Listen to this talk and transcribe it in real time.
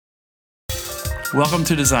Welcome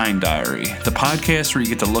to Design Diary, the podcast where you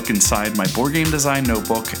get to look inside my board game design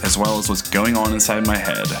notebook as well as what's going on inside my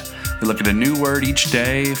head. We look at a new word each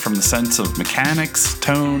day from the sense of mechanics,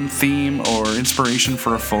 tone, theme, or inspiration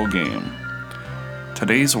for a full game.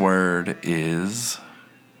 Today's word is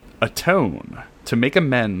atone. To make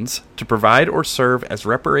amends, to provide or serve as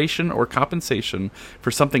reparation or compensation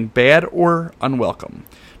for something bad or unwelcome.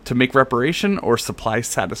 To make reparation or supply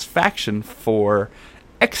satisfaction for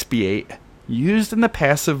expiate, used in the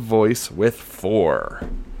passive voice with for.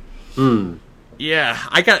 Yeah,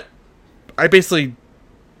 I basically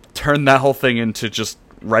turned that whole thing into just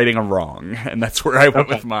writing a wrong, and that's where I went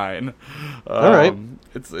with mine. All right.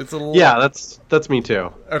 It's a little... Yeah, that's me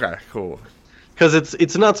too. Okay, cool. Because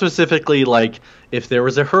it's not specifically like if there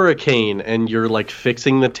was a hurricane and you're like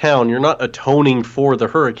fixing the town, you're not atoning for the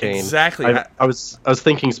hurricane. Exactly. I was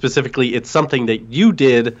thinking specifically it's something that you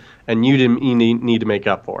did and you didn't need to make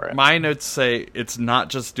up for it. My notes say it's not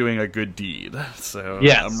just doing a good deed. So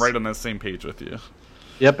yes. I'm right on the same page with you.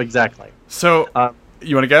 Yep, exactly. So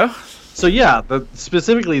you want to go? So yeah,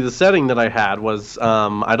 specifically the setting that I had was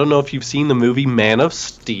I don't know if you've seen the movie Man of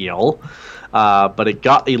Steel. But it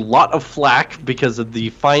got a lot of flack because of the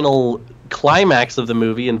final climax of the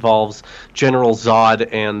movie involves General Zod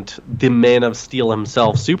and the Man of Steel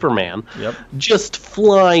himself, Superman, just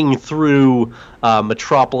flying through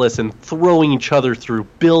Metropolis and throwing each other through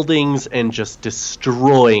buildings and just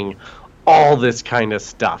destroying all this kind of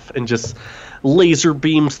stuff and just laser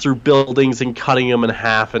beams through buildings and cutting them in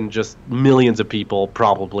half, and just millions of people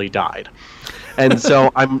probably died. And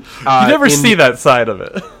so I'm you never see that side of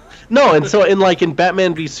it. No, and so in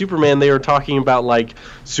Batman v Superman, they were talking about like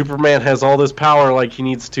Superman has all this power, like we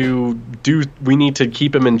need to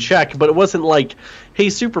keep him in check. But it wasn't like, hey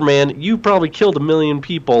Superman, you probably killed 1 million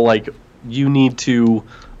people, like you need to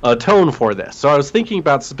atone for this. So I was thinking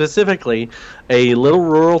about specifically a little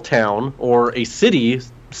rural town or a city.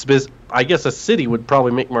 I guess a city would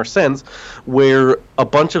probably make more sense, where a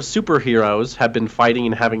bunch of superheroes have been fighting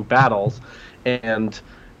and having battles, and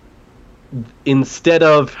instead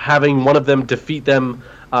of having one of them defeat them,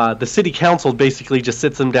 the city council basically just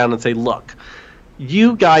sits them down and say, look,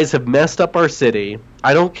 you guys have messed up our city.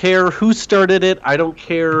 I don't care who started it. I don't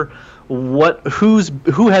care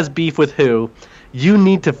who has beef with who. You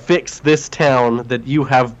need to fix this town that you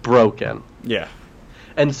have broken. Yeah.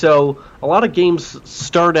 And so a lot of games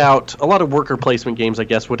start out, a lot of worker placement games, I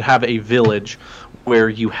guess, would have a village where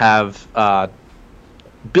you have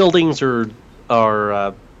buildings or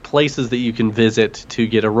places that you can visit to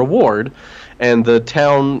get a reward, and the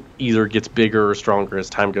town either gets bigger or stronger as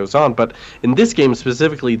time goes on. But in this game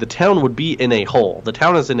specifically, the town would be in a hole. The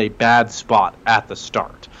town is in a bad spot at the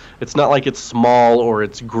start. It's not like it's small or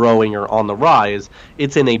it's growing or on the rise.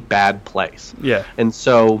 It's in a bad place. Yeah. And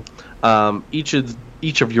so each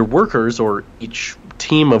of your workers or each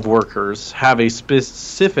team of workers have a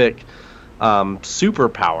specific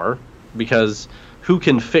superpower, because who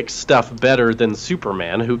can fix stuff better than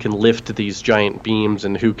Superman, who can lift these giant beams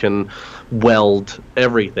and who can weld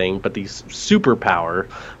everything, but these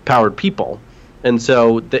powered people. And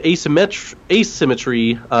so the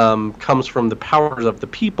asymmetry comes from the powers of the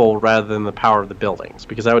people rather than the power of the buildings,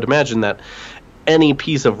 because I would imagine that any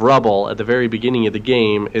piece of rubble at the very beginning of the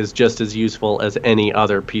game is just as useful as any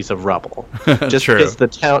other piece of rubble. Just because the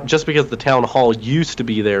town hall used to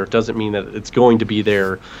be there doesn't mean that it's going to be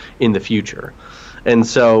there in the future. And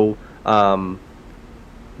so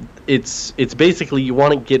it's basically you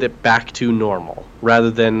want to get it back to normal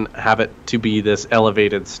rather than have it to be this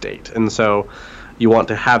elevated state. And so you want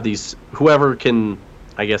to have these, whoever can,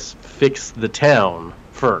 I guess, fix the town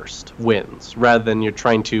first wins, rather than you're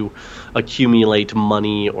trying to accumulate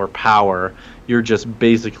money or power. You're just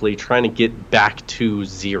basically trying to get back to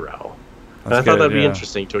zero. And I thought that'd be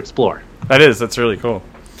interesting to explore. That's really cool.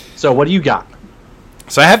 So what do you got?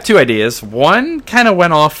 So I have two ideas. One kind of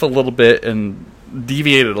went off a little bit and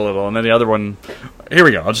deviated a little, and then the other one, here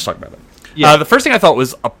we go, I'll just talk about it. Yeah. The first thing I thought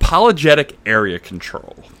was apologetic area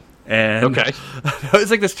control. And it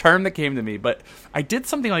was like this term that came to me, but I did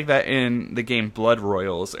something like that in the game Blood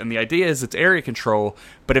Royals, and the idea is it's area control,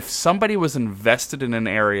 but if somebody was invested in an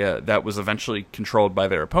area that was eventually controlled by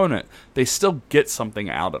their opponent, they still get something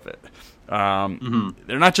out of it.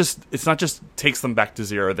 They're not just, it's not just takes them back to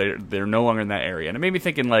zero. They're no longer in that area. And it made me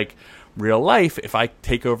think in like real life, if I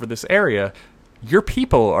take over this area, your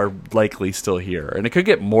people are likely still here. And it could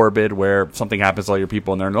get morbid where something happens to all your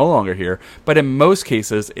people and they're no longer here. But in most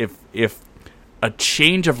cases, if a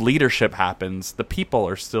change of leadership happens, the people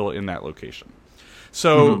are still in that location.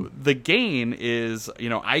 So the gain is,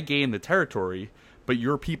 I gain the territory, but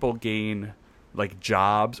your people gain like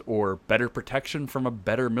jobs or better protection from a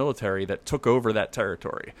better military that took over that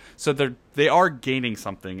territory. So they are gaining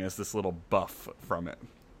something as this little buff from it.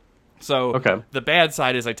 So the bad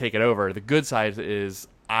side is I take it over. The good side is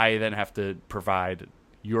I then have to provide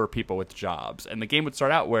your people with jobs. And the game would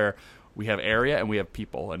start out where we have area and we have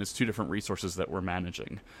people, and it's two different resources that we're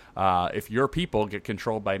managing. If your people get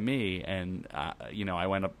controlled by me and I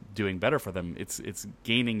wind up doing better for them, it's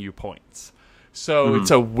gaining you points. So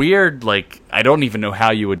it's a weird, like, I don't even know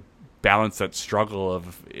how you would balance that struggle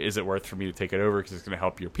of, is it worth for me to take it over because it's going to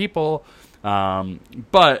help your people?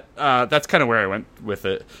 But that's kind of where I went with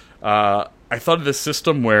it. I thought of this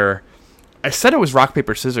system where I said it was rock,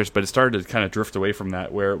 paper, scissors, but it started to kind of drift away from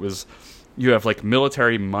that, where it was you have like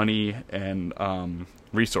military, money, and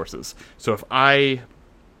resources. So if I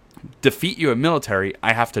defeat you in military,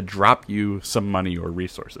 I have to drop you some money or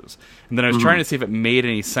resources. And then I was trying to see if it made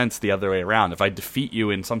any sense the other way around. If I defeat you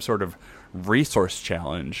in some sort of resource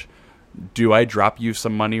challenge, do I drop you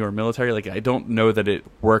some money or military? Like, I don't know that it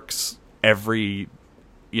works every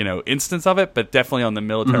instance of it, but definitely on the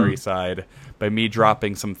military side, by me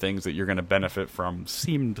dropping some things that you're going to benefit from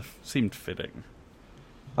seemed fitting.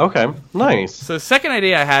 Okay, nice. So the second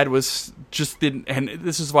idea I had was and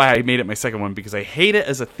this is why I made it my second one, because I hate it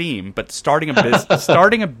as a theme, but starting a business.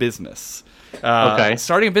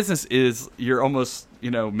 Starting a business is you're almost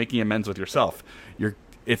making amends with yourself.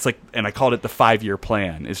 It's like, and I called it the 5-year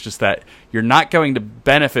plan. It's just that you're not going to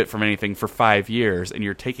benefit from anything for 5 years, and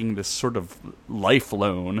you're taking this sort of life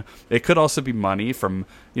loan. It could also be money from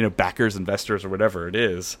backers, investors, or whatever it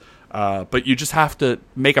is. But you just have to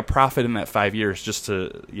make a profit in that 5 years just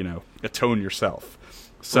to atone yourself.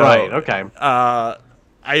 So, right. Okay. I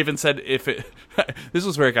even said if it this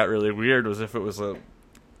was where it got really weird, was if it was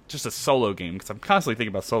just a solo game, because I'm constantly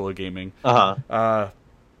thinking about solo gaming.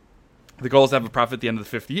 The goal is to have a profit at the end of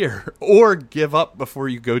the 5th year, or give up before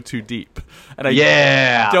you go too deep. And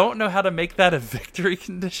I don't know how to make that a victory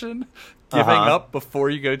condition, giving up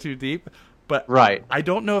before you go too deep. But I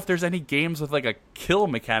don't know if there's any games with like a kill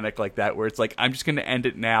mechanic like that, where it's like, I'm just going to end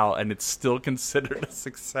it now, and it's still considered a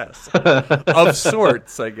success of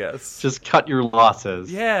sorts, I guess. Just cut your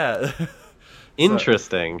losses. Yeah.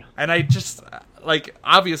 Interesting. And I just, like,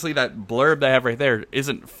 obviously that blurb that I have right there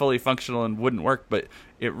isn't fully functional and wouldn't work, but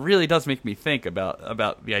it really does make me think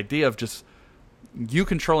about the idea of just you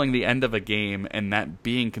controlling the end of a game and that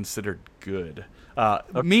being considered good.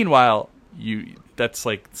 Meanwhile, that's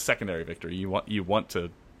like secondary victory. You want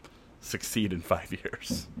to succeed in 5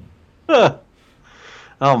 years.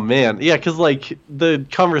 Oh man, yeah, because like the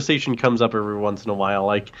conversation comes up every once in a while.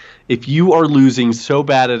 Like, if you are losing so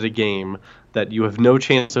bad at a game that you have no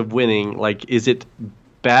chance of winning, like, is it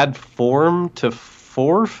bad form to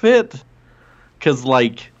forfeit? Because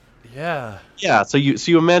like, yeah. So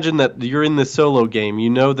you imagine that you're in this solo game. You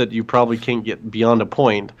know that you probably can't get beyond a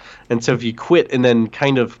point, and so if you quit and then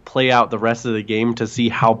kind of play out the rest of the game to see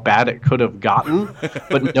how bad it could have gotten,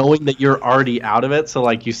 but knowing that you're already out of it, so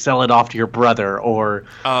like you sell it off to your brother, or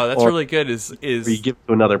really good. Is you give it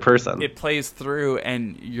to another person. It plays through,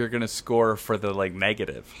 and you're gonna score for the like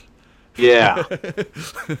negative. Yeah.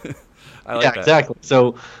 I like that. Exactly.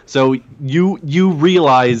 So you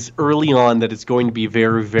realize early on that it's going to be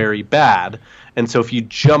very, very bad, and so if you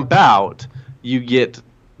jump out, you get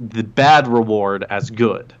the bad reward as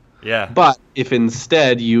good. Yeah. But if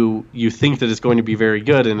instead you think that it's going to be very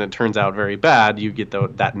good and it turns out very bad, you get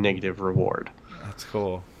that negative reward. That's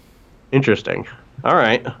cool. Interesting. All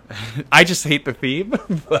right. I just hate the theme.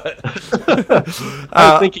 But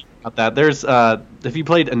I was thinking about that. There's have you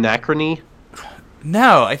played Anachrony?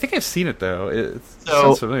 No, I think I've seen it though. It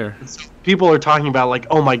sounds familiar. People are talking about like,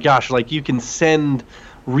 oh my gosh, like you can send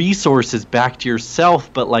resources back to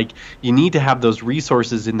yourself, but like you need to have those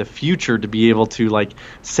resources in the future to be able to like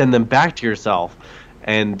send them back to yourself.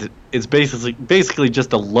 And it's basically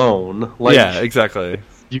just a loan. Like, yeah, exactly.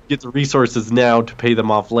 You get the resources now to pay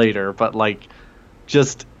them off later, but like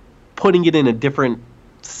just putting it in a different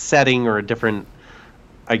setting or a different,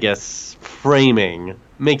 I guess, framing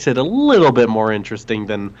makes it a little bit more interesting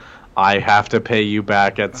than I have to pay you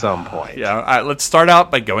back at some point. Yeah, all right, let's start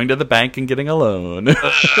out by going to the bank and getting a loan.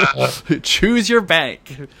 Choose your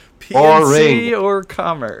bank. PNC or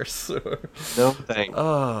Commerce. No thanks.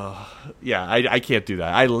 Oh, yeah, I can't do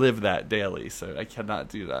that. I live that daily, so I cannot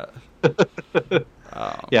do that.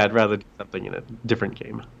 Yeah, I'd rather do something in a different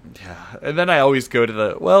game. Yeah, and then I always go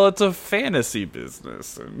to it's a fantasy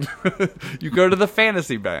business, and you go to the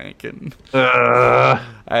fantasy bank, and I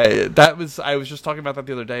was just talking about that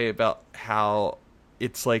the other day about how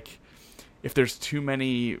it's like if there's too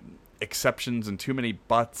many exceptions and too many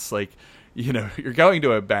buts, like you're going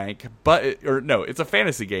to a bank, it's a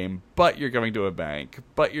fantasy game, but you're going to a bank,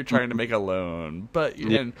 but you're trying to make a loan,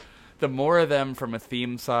 and the more of them from a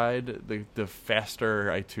theme side, the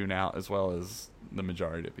faster I tune out, as well as the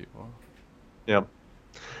majority of people. Yep.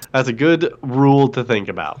 That's a good rule to think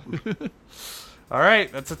about. All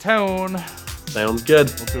right, that's a tone. Sounds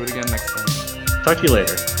good. We'll do it again next time. Talk to you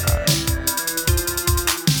later. All right.